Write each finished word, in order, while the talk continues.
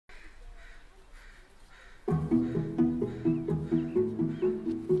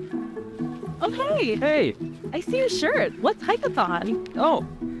Oh, hey! Hey! I see your shirt. What's Hike-a-Thon? Oh,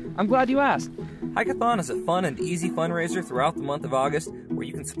 I'm glad you asked. Hike-a-Thon is a fun and easy fundraiser throughout the month of August where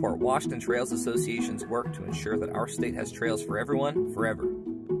you can support Washington Trails Association's work to ensure that our state has trails for everyone, forever.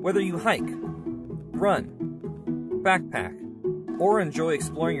 Whether you hike, run, backpack, or enjoy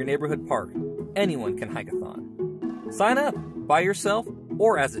exploring your neighborhood park, anyone can Hike-a-Thon. Sign up by yourself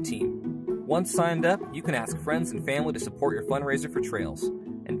or as a team. Once signed up, you can ask friends and family to support your fundraiser for trails.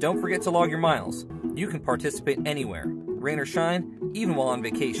 And don't forget to log your miles. You can participate anywhere, rain or shine, even while on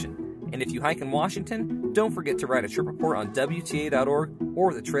vacation. And if you hike in Washington, don't forget to write a trip report on WTA.org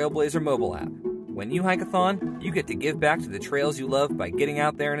or the Trailblazer mobile app. When you hike-a-thon, you get to give back to the trails you love by getting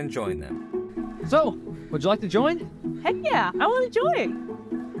out there and enjoying them. So, would you like to join? Heck yeah, I want to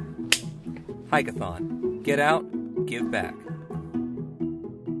join. Hike-a-thon. Get out, give back.